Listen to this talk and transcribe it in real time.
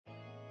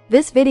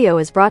This video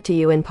is brought to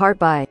you in part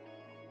by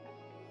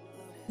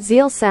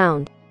Zeal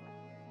Sound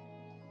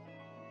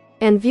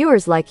and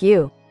viewers like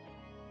you.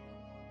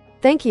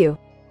 Thank you.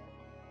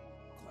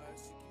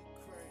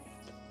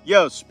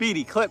 Yo,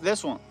 Speedy, clip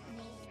this one.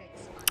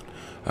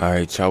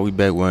 Alright, y'all, we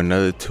back with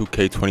another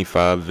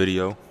 2K25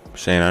 video.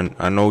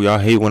 I know y'all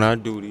hate when I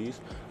do these.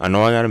 I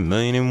know I got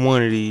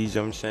 1,000,001 of these, you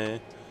know what I'm saying?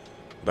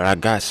 But I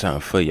got something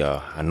for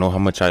y'all. I know how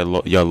much y'all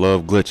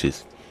love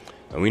glitches.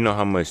 And we know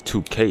how much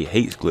 2K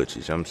hates glitches,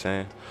 you know what I'm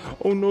saying?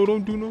 Oh no,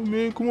 don't do no,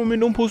 man. Come on, man,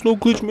 don't post no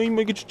glitch, man. You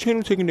might get your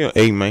channel taken down.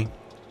 Hey, man.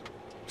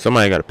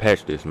 Somebody gotta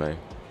patch this, man.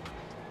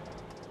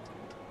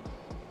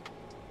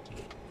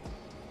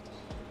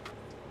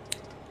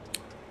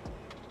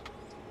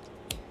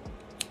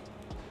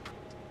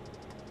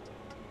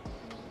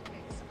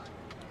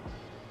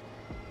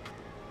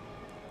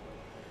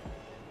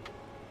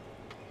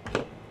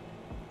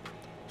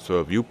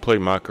 So if you play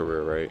my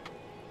career, right?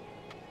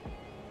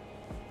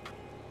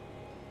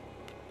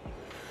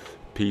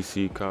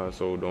 PC,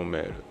 console, don't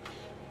matter.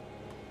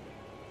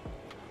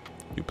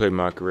 You play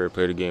my career,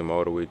 play the game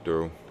all the way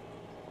through.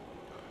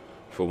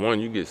 For one,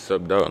 you get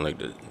subbed out in like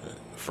the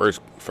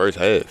first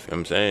half, you know what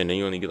I'm saying? Then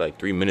you only get like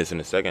 3 minutes in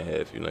the second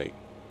half. You like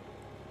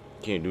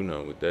can't do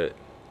nothing with that.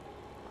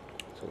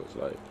 So it's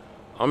like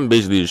I'm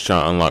basically just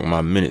trying to unlock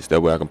my minutes.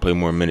 That way I can play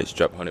more minutes,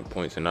 drop 100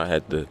 points, and not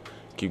have to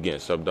keep getting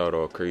subbed out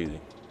all crazy.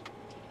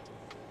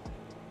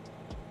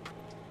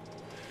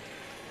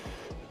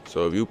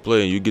 So if you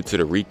play and you get to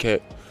the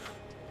recap,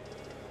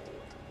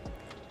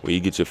 where you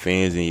get your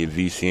fans and your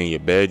VC and your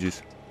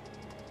badges,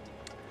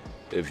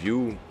 if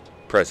you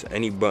press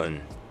any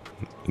button,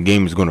 the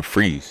game is gonna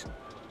freeze.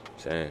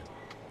 Saying,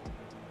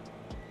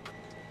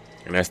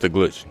 and that's the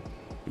glitch.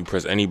 You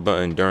press any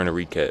button during the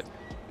recap,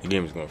 the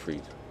game is gonna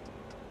freeze.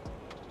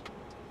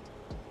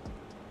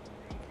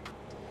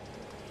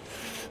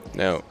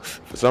 Now,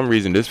 for some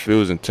reason, this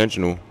feels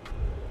intentional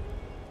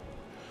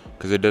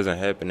because it doesn't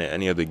happen in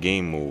any other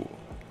game mode.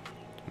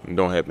 It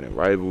don't happen in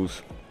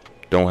Rivals,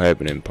 don't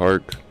happen in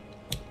Park,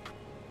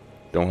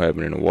 don't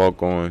happen in the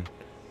walk-on.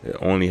 It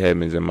only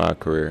happens in my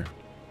career.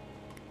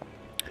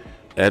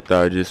 After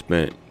I just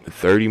spent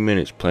 30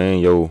 minutes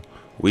playing your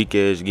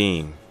weak-ass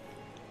game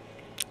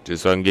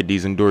just so I can get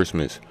these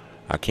endorsements,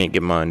 I can't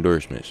get my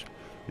endorsements.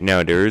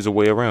 Now, there is a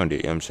way around it,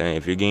 you know what I'm saying?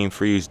 If your game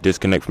freezes,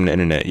 disconnect from the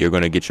internet. You're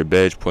going to get your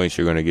badge points,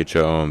 you're going to get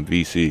your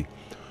VC.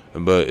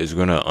 But it's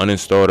going to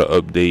uninstall the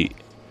update,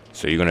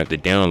 so you're going to have to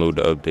download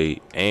the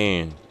update,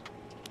 and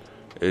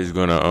it's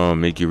going to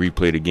make you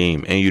replay the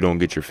game, and you don't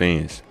get your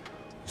fans.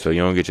 So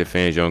you don't get your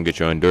fans, you don't get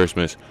your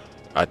endorsements.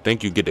 I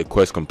think you get the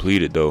quest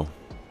completed, though.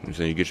 I'm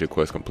saying you get your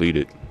quest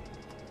completed.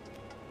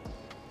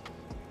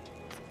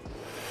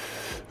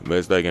 But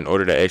it's like in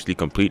order to actually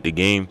complete the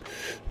game,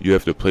 you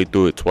have to play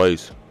through it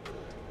twice.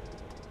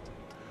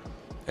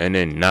 And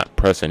then not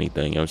press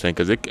anything, you know what I'm saying?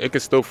 Because it can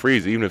still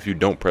freeze even if you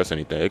don't press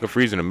anything. It can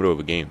freeze in the middle of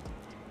a game.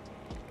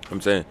 I'm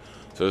saying,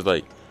 so it's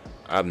like,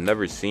 I've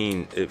never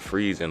seen it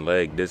freeze and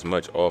lag this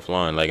much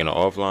offline. Like in an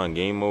offline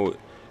game mode,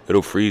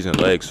 it'll freeze and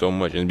lag so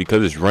much. And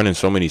because it's running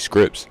so many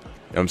scripts, you know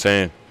what I'm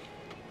saying?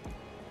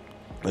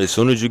 As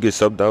soon as you get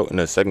subbed out in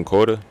the second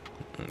quarter,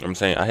 I'm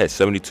saying I had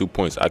 72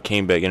 points. I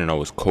came back in and I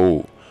was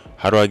cold.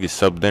 How do I get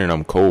subbed in and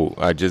I'm cold?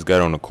 I just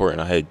got on the court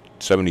and I had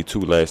 72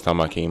 last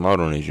time I came out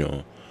on this joint. You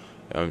know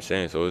what I'm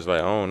saying? So it's like,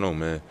 I don't know,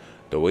 man.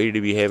 The way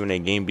to be having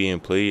that game being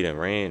played and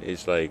ran,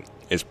 it's like,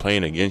 it's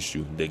playing against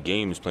you. The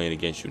game is playing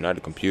against you, not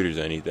the computers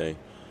or anything.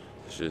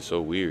 It's just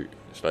so weird.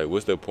 It's like,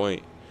 what's the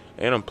point?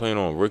 And I'm playing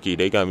on rookie.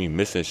 They got me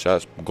missing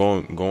shots,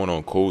 going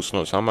on cold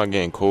slumps. How am I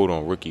getting cold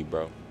on rookie,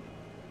 bro?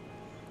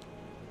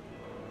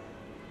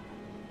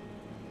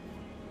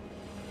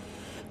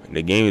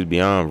 The game is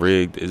beyond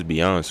rigged. It's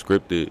beyond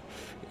scripted.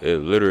 It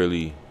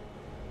literally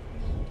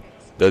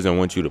doesn't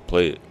want you to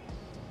play it.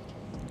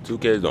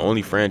 2K is the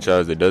only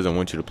franchise that doesn't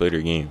want you to play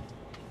their game.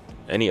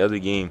 Any other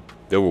game,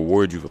 they'll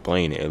reward you for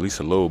playing it, at least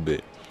a little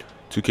bit.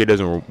 2K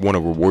doesn't want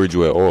to reward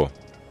you at all.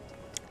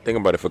 Think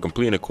about it. For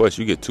completing a quest,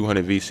 you get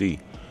 200 VC.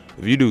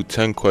 If you do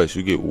 10 quests,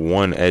 you get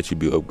 1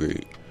 attribute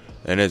upgrade.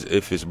 And that's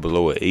if it's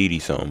below an 80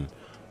 something.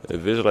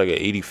 If it's like an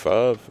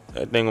 85,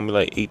 that thing gonna be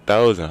like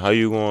 8,000. How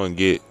you gonna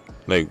get,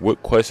 like,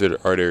 what quests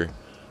are there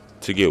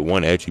to get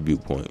 1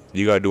 attribute point?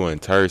 You gotta do an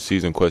entire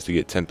season quest to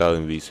get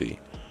 10,000 VC.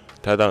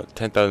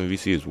 10,000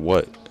 VC is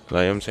what?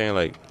 Like, I'm saying,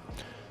 like,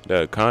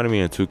 the economy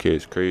in 2K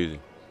is crazy.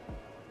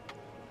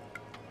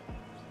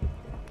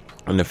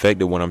 And the fact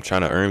that when I'm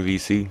trying to earn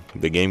VC,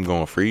 the game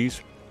gonna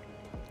freeze.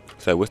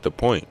 It's like, what's the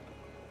point?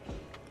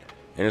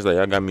 And it's like,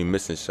 y'all got me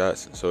missing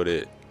shots so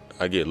that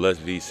I get less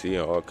VC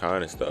and all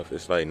kind of stuff.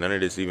 It's like, none of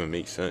this even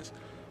makes sense.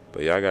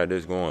 But y'all got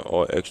this going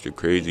all extra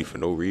crazy for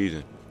no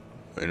reason.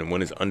 And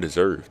when it's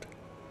undeserved.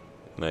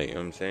 Like, you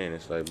know what I'm saying?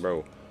 It's like,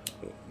 bro,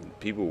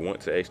 people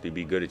want to actually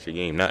be good at your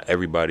game. Not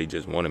everybody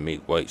just want to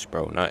make whites,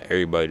 bro. Not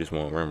everybody just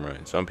want to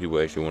run. Some people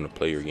actually want to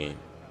play your game.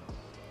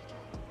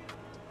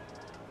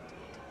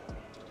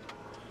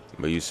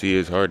 But you see,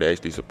 it's hard to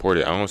actually support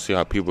it. I don't see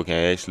how people can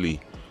actually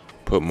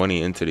put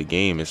money into the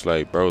game, it's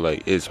like, bro,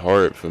 like, it's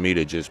hard for me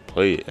to just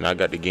play it, and I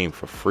got the game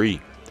for free.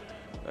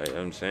 Like, you know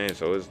what I'm saying?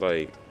 So it's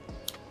like,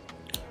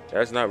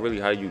 that's not really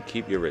how you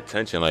keep your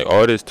retention. Like,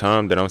 all this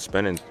time that I'm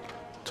spending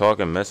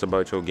talking mess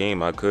about your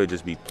game, I could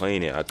just be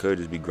playing it. I could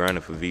just be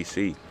grinding for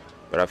VC.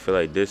 But I feel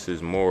like this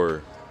is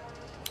more,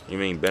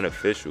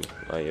 beneficial.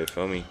 Like, you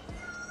feel me?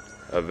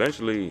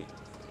 Eventually,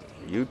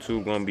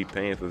 YouTube gonna be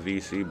paying for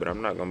VC, but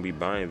I'm not gonna be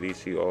buying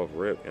VC off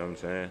rip. You know what I'm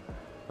saying?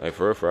 Like,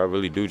 for real, I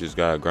really do just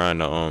gotta grind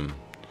the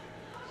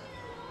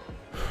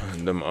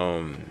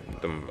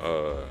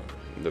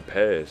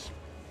pass.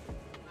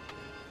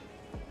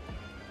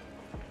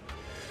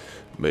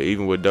 But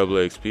even with double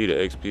XP, the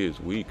XP is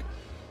weak.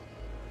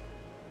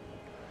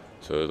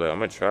 So it's like, I'm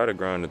gonna try to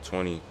grind the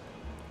 20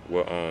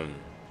 with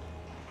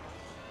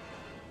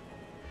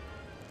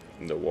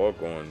the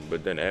walk on,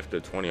 but then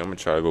after 20, I'm gonna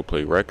try to go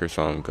play rec or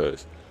something,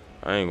 cause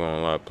I ain't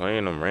gonna lie,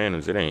 playing them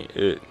randoms, it ain't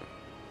it.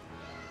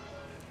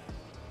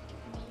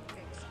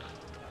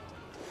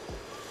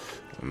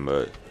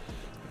 But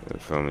you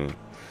feel me?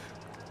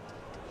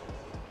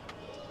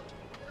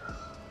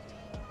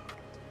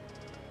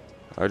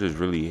 I just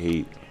really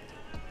hate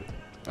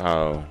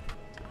how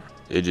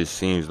it just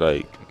seems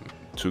like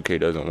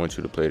 2K doesn't want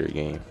you to play their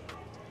game.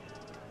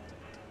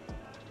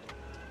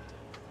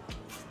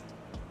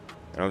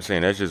 You know what I'm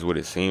saying? That's just what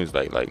it seems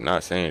like. Like,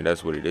 not saying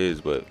that's what it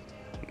is, but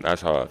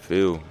that's how I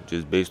feel.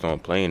 Just based on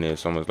playing it,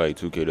 it's almost like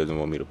 2K doesn't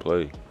want me to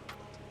play.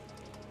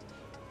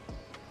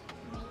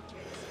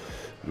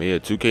 But yeah,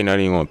 2K not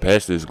even gonna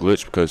patch this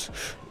glitch because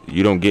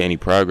you don't get any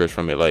progress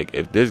from it. Like,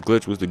 if this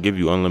glitch was to give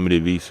you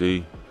unlimited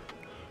VC,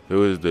 if it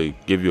was to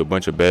give you a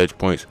bunch of badge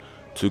points,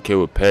 2K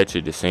would patch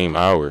it the same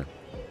hour.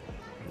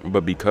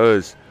 But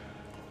because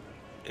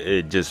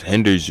it just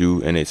hinders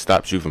you and it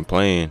stops you from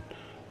playing,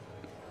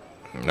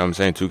 you know what I'm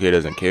saying, 2K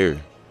doesn't care.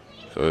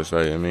 So it's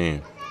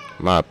like,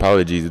 my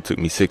apologies, it took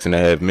me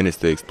 6.5 minutes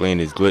to explain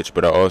this glitch,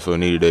 but I also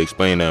needed to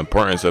explain the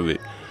importance of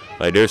it.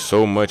 Like, there's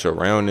so much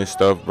around this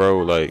stuff, bro.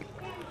 Like,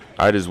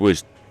 I just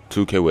wish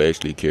 2K would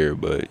actually care,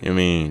 but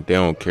they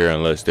don't care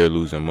unless they're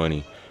losing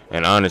money.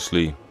 And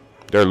honestly,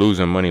 they're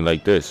losing money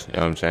like this, you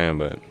know what I'm saying?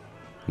 But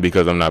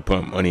because I'm not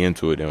putting money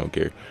into it, they don't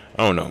care.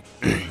 I don't know.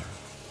 I'm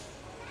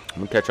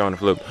gonna catch you on the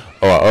flip.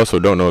 Oh, I also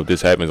don't know if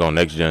this happens on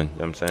next gen, you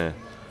know what I'm saying?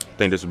 I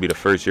think this will be the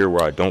first year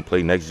where I don't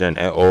play next gen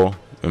at all, you know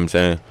what I'm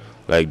saying?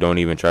 Like, don't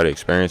even try to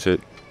experience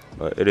it.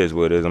 But it is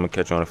what it is. I'm gonna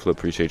catch you on the flip.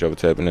 Appreciate y'all for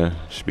tapping in.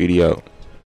 Speedy out.